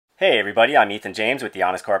Hey everybody, I'm Ethan James with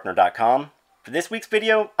thehonestcarpenter.com. For this week's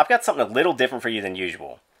video, I've got something a little different for you than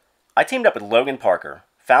usual. I teamed up with Logan Parker,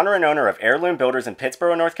 founder and owner of Heirloom Builders in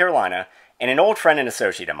Pittsboro, North Carolina, and an old friend and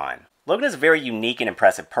associate of mine. Logan is a very unique and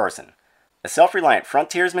impressive person. A self-reliant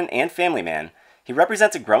frontiersman and family man, he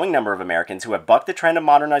represents a growing number of Americans who have bucked the trend of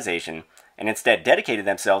modernization and instead dedicated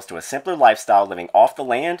themselves to a simpler lifestyle living off the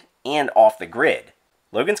land and off the grid.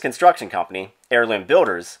 Logan's construction company, Heirloom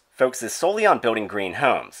Builders, focuses solely on building green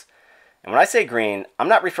homes. And when I say green, I'm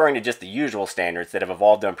not referring to just the usual standards that have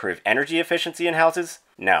evolved to improve energy efficiency in houses.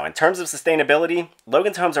 No, in terms of sustainability,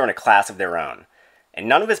 Logan's homes are in a class of their own. And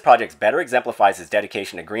none of his projects better exemplifies his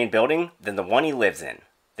dedication to green building than the one he lives in,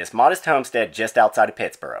 this modest homestead just outside of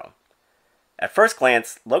Pittsboro. At first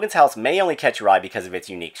glance, Logan's house may only catch your eye because of its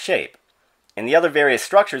unique shape, and the other various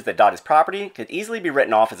structures that dot his property could easily be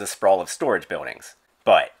written off as a sprawl of storage buildings.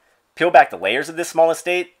 But peel back the layers of this small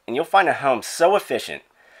estate, and you'll find a home so efficient,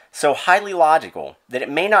 so highly logical, that it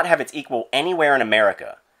may not have its equal anywhere in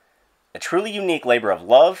America. A truly unique labor of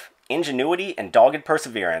love, ingenuity, and dogged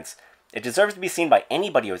perseverance, it deserves to be seen by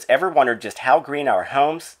anybody who has ever wondered just how green our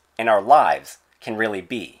homes and our lives can really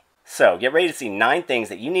be. So, get ready to see 9 things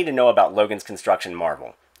that you need to know about Logan's construction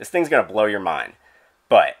marvel. This thing's going to blow your mind.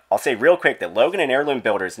 But, I'll say real quick that Logan and Heirloom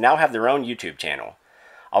Builders now have their own YouTube channel.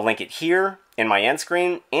 I'll link it here, in my end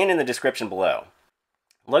screen, and in the description below.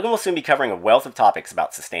 Logan will soon be covering a wealth of topics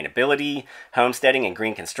about sustainability, homesteading, and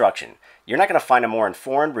green construction. You're not going to find a more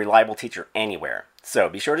informed, reliable teacher anywhere. So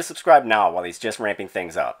be sure to subscribe now while he's just ramping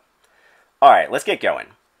things up. Alright, let's get going.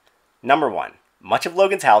 Number 1. Much of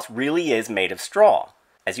Logan's house really is made of straw.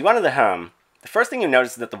 As you enter the home, the first thing you'll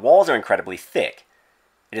notice is that the walls are incredibly thick.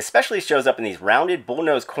 It especially shows up in these rounded,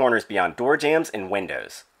 bull-nosed corners beyond door jambs and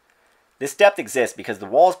windows. This depth exists because the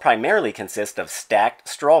walls primarily consist of stacked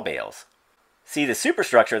straw bales. See, the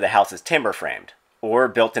superstructure of the house is timber framed, or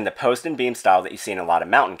built in the post and beam style that you see in a lot of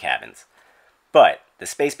mountain cabins. But the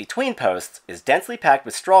space between posts is densely packed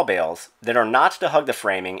with straw bales that are notched to hug the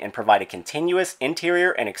framing and provide a continuous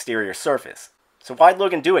interior and exterior surface. So why'd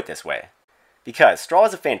Logan do it this way? Because straw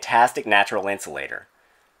is a fantastic natural insulator.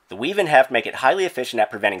 The weave and heft make it highly efficient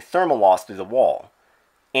at preventing thermal loss through the wall.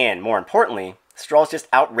 And more importantly, straw is just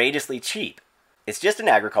outrageously cheap. It's just an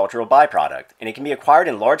agricultural byproduct, and it can be acquired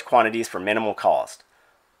in large quantities for minimal cost.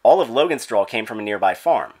 All of Logan's straw came from a nearby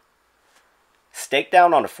farm. Staked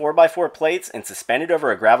down onto 4x4 plates and suspended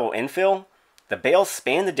over a gravel infill, the bales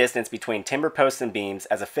span the distance between timber posts and beams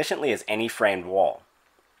as efficiently as any framed wall.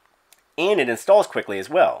 And it installs quickly as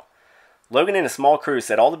well. Logan and a small crew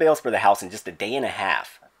set all the bales for the house in just a day and a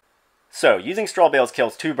half. So, using straw bales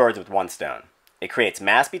kills 2 birds with 1 stone. It creates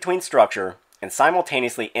mass between structure and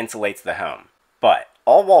simultaneously insulates the home. But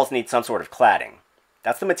all walls need some sort of cladding.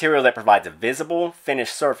 That's the material that provides a visible,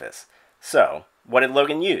 finished surface. So, what did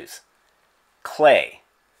Logan use? Clay.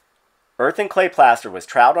 Earth and clay plaster was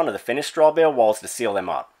troweled onto the finished straw bale walls to seal them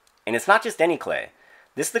up. And it's not just any clay.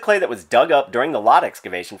 This is the clay that was dug up during the lot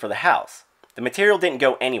excavation for the house. The material didn't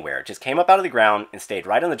go anywhere, it just came up out of the ground and stayed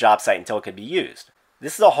right on the job site until it could be used.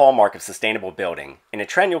 This is a hallmark of sustainable building, and a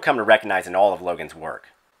trend you'll come to recognize in all of Logan's work.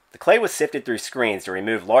 The clay was sifted through screens to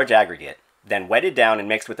remove large aggregate, then wetted down and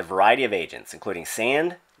mixed with a variety of agents, including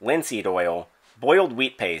sand, linseed oil, boiled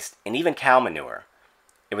wheat paste, and even cow manure.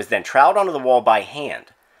 It was then troweled onto the wall by hand.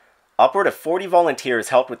 Upward of 40 volunteers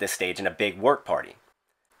helped with this stage in a big work party.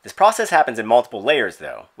 This process happens in multiple layers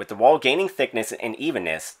though, with the wall gaining thickness and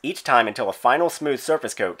evenness each time until a final smooth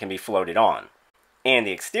surface coat can be floated on. And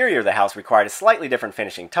the exterior of the house required a slightly different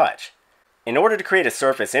finishing touch. In order to create a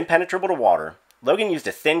surface impenetrable to water, Logan used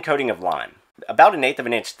a thin coating of lime, about 1/8 of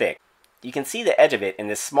an inch thick. You can see the edge of it in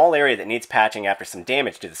this small area that needs patching after some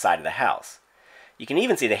damage to the side of the house. You can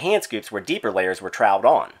even see the hand scoops where deeper layers were troweled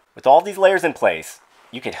on. With all these layers in place,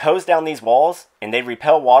 you could hose down these walls and they'd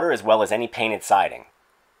repel water as well as any painted siding.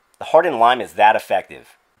 The hardened lime is that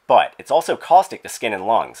effective, but it's also caustic to skin and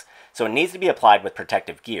lungs, so it needs to be applied with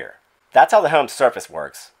protective gear. That's how the home's surface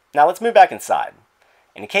works. Now let's move back inside.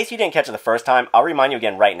 And in case you didn't catch it the first time, I'll remind you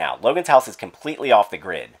again right now, Logan's house is completely off the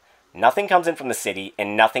grid. Nothing comes in from the city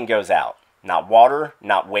and nothing goes out. Not water,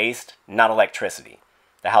 not waste, not electricity.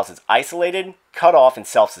 The house is isolated, cut off, and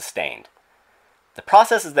self-sustained. The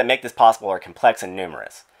processes that make this possible are complex and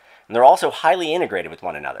numerous, and they're also highly integrated with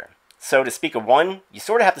one another. So to speak of one, you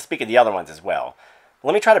sort of have to speak of the other ones as well.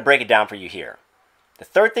 Let me try to break it down for you here. The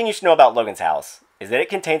third thing you should know about Logan's house is that it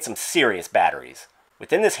contains some serious batteries.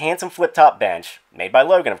 Within this handsome flip-top bench, made by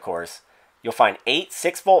Logan of course, you'll find 8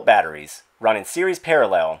 6-volt batteries run in series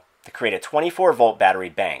parallel to create a 24-volt battery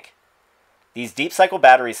bank. These deep cycle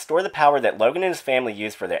batteries store the power that Logan and his family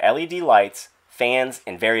use for their LED lights, fans,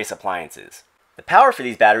 and various appliances. The power for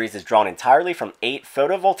these batteries is drawn entirely from 8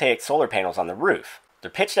 photovoltaic solar panels on the roof. They're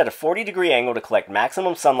pitched at a 40-degree angle to collect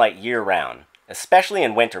maximum sunlight year-round, especially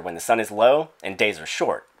in winter when the sun is low and days are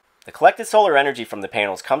short. The collected solar energy from the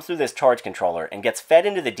panels comes through this charge controller and gets fed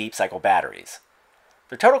into the deep cycle batteries.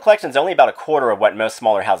 Their total collection is only about a quarter of what most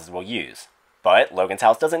smaller houses will use, but Logan's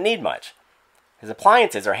house doesn't need much. His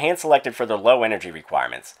appliances are hand-selected for their low energy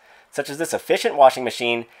requirements, such as this efficient washing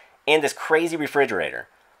machine and this crazy refrigerator.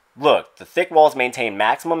 Look, the thick walls maintain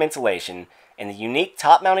maximum insulation, and the unique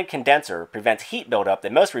top-mounted condenser prevents heat buildup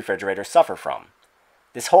that most refrigerators suffer from.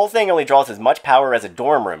 This whole thing only draws as much power as a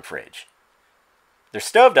dorm room fridge. Their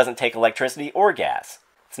stove doesn't take electricity or gas.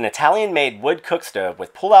 It's an Italian-made wood cook stove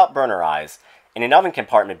with pull-out burner eyes and an oven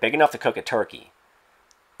compartment big enough to cook a turkey.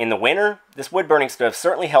 In the winter, this wood-burning stove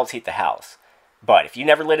certainly helps heat the house. But if you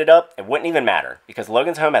never lit it up, it wouldn't even matter, because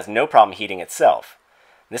Logan's home has no problem heating itself.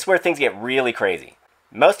 This is where things get really crazy.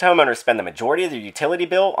 Most homeowners spend the majority of their utility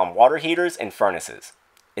bill on water heaters and furnaces.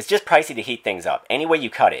 It's just pricey to heat things up, any way you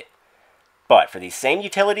cut it. But for these same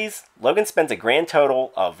utilities, Logan spends a grand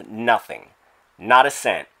total of nothing. Not a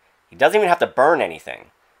cent. He doesn't even have to burn anything.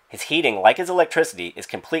 His heating, like his electricity, is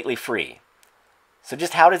completely free. So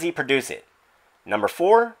just how does he produce it? Number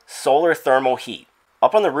 4, solar thermal heat.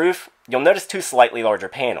 Up on the roof, you'll notice 2 slightly larger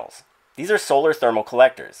panels. These are solar thermal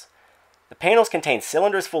collectors. The panels contain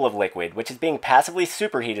cylinders full of liquid, which is being passively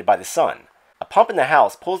superheated by the sun. A pump in the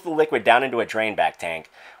house pulls the liquid down into a drainback tank,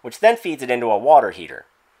 which then feeds it into a water heater.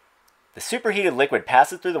 The superheated liquid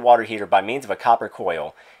passes through the water heater by means of a copper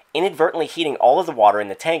coil, inadvertently heating all of the water in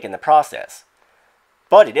the tank in the process.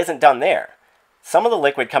 But it isn't done there. Some of the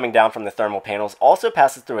liquid coming down from the thermal panels also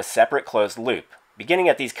passes through a separate closed loop, beginning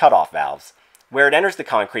at these cutoff valves, where it enters the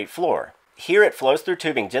concrete floor. Here it flows through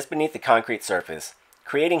tubing just beneath the concrete surface,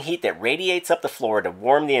 creating heat that radiates up the floor to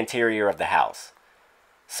warm the interior of the house.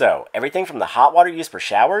 So, everything from the hot water used for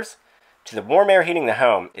showers to the warm air heating the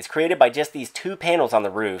home is created by just these 2 panels on the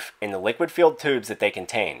roof and the liquid-filled tubes that they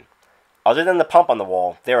contain. Other than the pump on the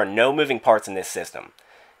wall, there are no moving parts in this system.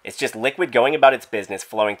 It's just liquid going about its business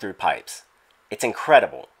flowing through pipes. It's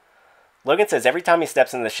incredible. Logan says every time he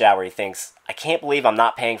steps into the shower he thinks, I can't believe I'm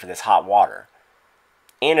not paying for this hot water.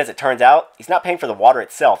 And as it turns out, he's not paying for the water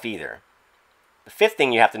itself either. The 5th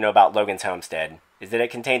thing you have to know about Logan's homestead is that it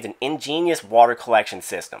contains an ingenious water collection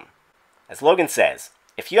system. As Logan says,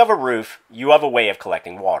 if you have a roof, you have a way of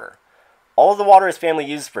collecting water. All of the water his family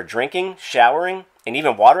uses for drinking, showering, and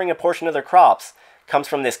even watering a portion of their crops comes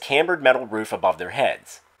from this cambered metal roof above their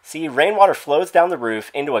heads. See, rainwater flows down the roof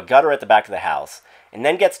into a gutter at the back of the house, and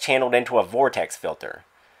then gets channeled into a vortex filter.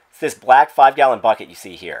 It's this black 5-gallon bucket you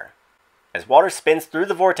see here. As water spins through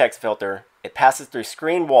the vortex filter, it passes through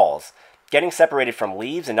screen walls, getting separated from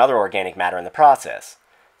leaves and other organic matter in the process.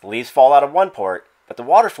 The leaves fall out of one port, but the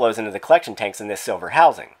water flows into the collection tanks in this silver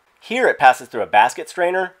housing. Here it passes through a basket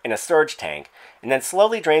strainer and a surge tank, and then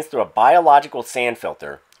slowly drains through a biological sand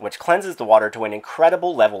filter, which cleanses the water to an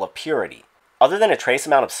incredible level of purity. Other than a trace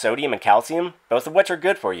amount of sodium and calcium, both of which are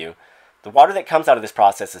good for you, the water that comes out of this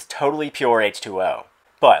process is totally pure H2O.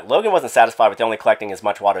 But Logan wasn't satisfied with only collecting as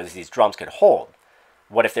much water as these drums could hold.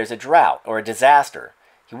 What if there's a drought or a disaster?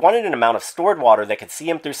 He wanted an amount of stored water that could see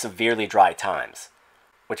him through severely dry times.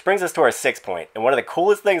 Which brings us to our 6th point, and one of the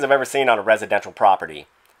coolest things I've ever seen on a residential property: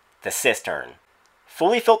 the cistern.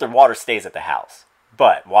 Fully filtered water stays at the house,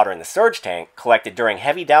 but water in the surge tank, collected during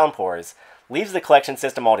heavy downpours, leaves the collection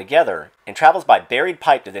system altogether and travels by buried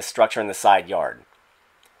pipe to this structure in the side yard.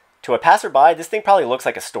 To a passerby, this thing probably looks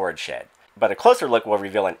like a storage shed, but a closer look will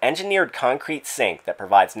reveal an engineered concrete sink that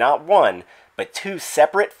provides not 1, but 2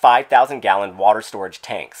 separate 5,000-gallon water storage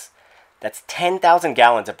tanks. That's 10,000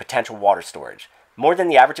 gallons of potential water storage, more than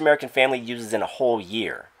the average American family uses in a whole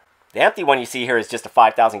year. The empty one you see here is just a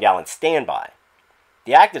 5,000-gallon standby.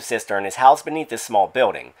 The active cistern is housed beneath this small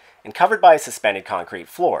building and covered by a suspended concrete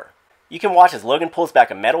floor. You can watch as Logan pulls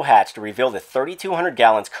back a metal hatch to reveal the 3,200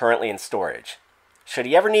 gallons currently in storage. Should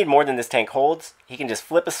he ever need more than this tank holds, he can just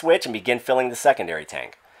flip a switch and begin filling the secondary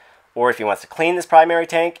tank. Or if he wants to clean this primary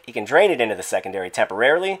tank, he can drain it into the secondary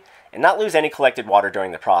temporarily and not lose any collected water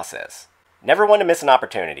during the process. Never one to miss an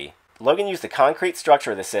opportunity, Logan used the concrete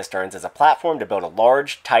structure of the cisterns as a platform to build a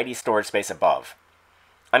large, tidy storage space above.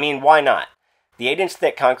 I mean, why not? The 8-inch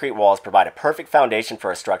thick concrete walls provide a perfect foundation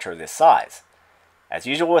for a structure of this size. As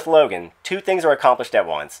usual with Logan, 2 things are accomplished at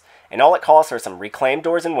once, and all it costs are some reclaimed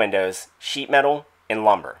doors and windows, sheet metal, and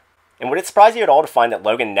lumber. And would it surprise you at all to find that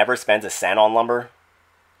Logan never spends a cent on lumber?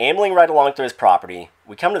 Ambling right along through his property,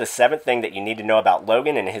 we come to the 7th thing that you need to know about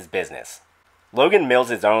Logan and his business. Logan mills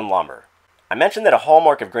his own lumber. I mentioned that a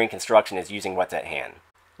hallmark of green construction is using what's at hand.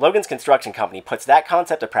 Logan's construction company puts that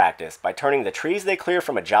concept to practice by turning the trees they clear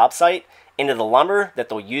from a job site into the lumber that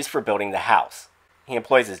they'll use for building the house. He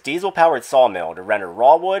employs his diesel-powered sawmill to render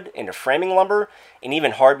raw wood into framing lumber and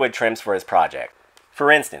even hardwood trims for his project. For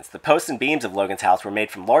instance, the posts and beams of Logan's house were made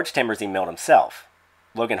from large timbers he milled himself.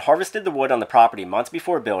 Logan harvested the wood on the property months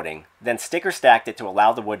before building, then sticker stacked it to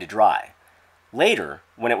allow the wood to dry. Later,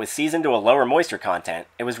 when it was seasoned to a lower moisture content,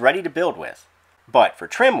 it was ready to build with. But for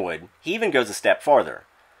trim wood, he even goes a step farther.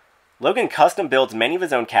 Logan custom builds many of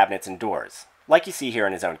his own cabinets and doors, like you see here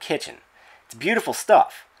in his own kitchen. It's beautiful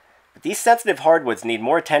stuff, but these sensitive hardwoods need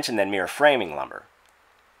more attention than mere framing lumber.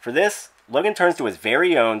 For this, Logan turns to his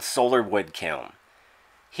very own solar wood kiln.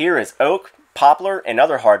 Here his oak, poplar, and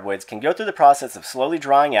other hardwoods can go through the process of slowly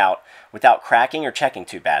drying out without cracking or checking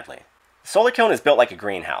too badly. The solar kiln is built like a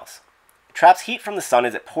greenhouse. It traps heat from the sun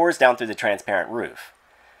as it pours down through the transparent roof.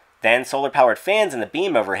 Then solar-powered fans in the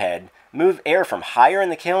beam overhead move air from higher in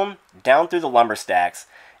the kiln down through the lumber stacks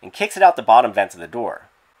and kicks it out the bottom vents of the door.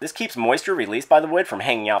 This keeps moisture released by the wood from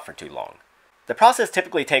hanging out for too long. The process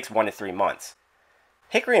typically takes 1 to 3 months.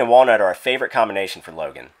 Hickory and walnut are a favorite combination for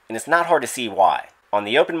Logan, and it's not hard to see why. On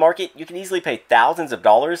the open market, you can easily pay thousands of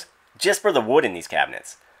dollars just for the wood in these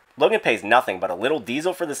cabinets. Logan pays nothing but a little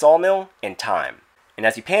diesel for the sawmill and time. And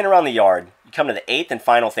as you pan around the yard, you come to the 8th and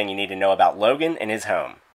final thing you need to know about Logan and his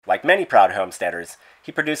home. Like many proud homesteaders,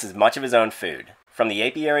 he produces much of his own food, from the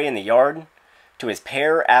apiary in the yard, to his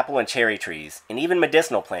pear, apple, and cherry trees, and even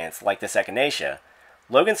medicinal plants like the echinacea.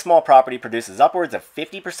 Logan's small property produces upwards of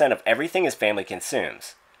 50% of everything his family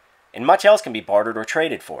consumes, and much else can be bartered or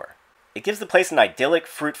traded for. It gives the place an idyllic,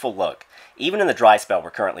 fruitful look, even in the dry spell we're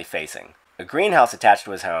currently facing. A greenhouse attached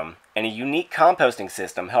to his home, and a unique composting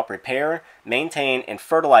system help repair, maintain, and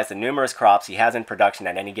fertilize the numerous crops he has in production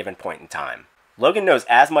at any given point in time. Logan knows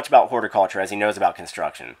as much about horticulture as he knows about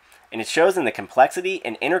construction, and it shows in the complexity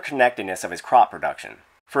and interconnectedness of his crop production.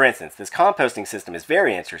 For instance, this composting system is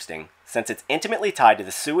very interesting since it's intimately tied to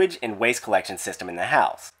the sewage and waste collection system in the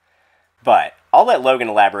house. But I'll let Logan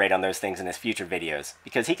elaborate on those things in his future videos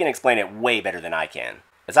because he can explain it way better than I can.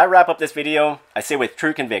 As I wrap up this video, I say with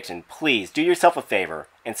true conviction, please do yourself a favor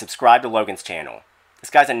and subscribe to Logan's channel. This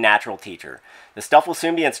guy's a natural teacher. The stuff we'll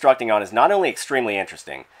soon be instructing on is not only extremely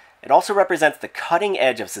interesting, it also represents the cutting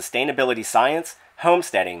edge of sustainability science,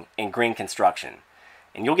 homesteading, and green construction.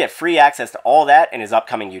 And you'll get free access to all that in his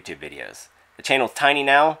upcoming YouTube videos. The channel's tiny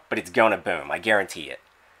now, but it's gonna boom, I guarantee it.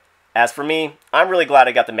 As for me, I'm really glad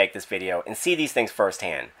I got to make this video and see these things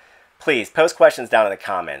firsthand. Please post questions down in the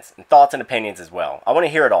comments, and thoughts and opinions as well. I want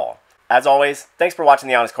to hear it all. As always, thanks for watching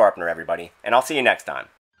The Honest Carpenter, everybody, and I'll see you next time.